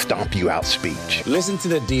another stomp you out speech. Listen to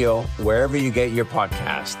The Deal wherever you get your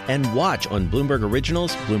podcast. And watch on Bloomberg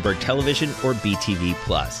Originals, Bloomberg Television, or BTV+.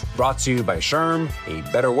 Brought to you by SHRM, a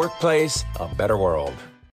better workplace, a better world.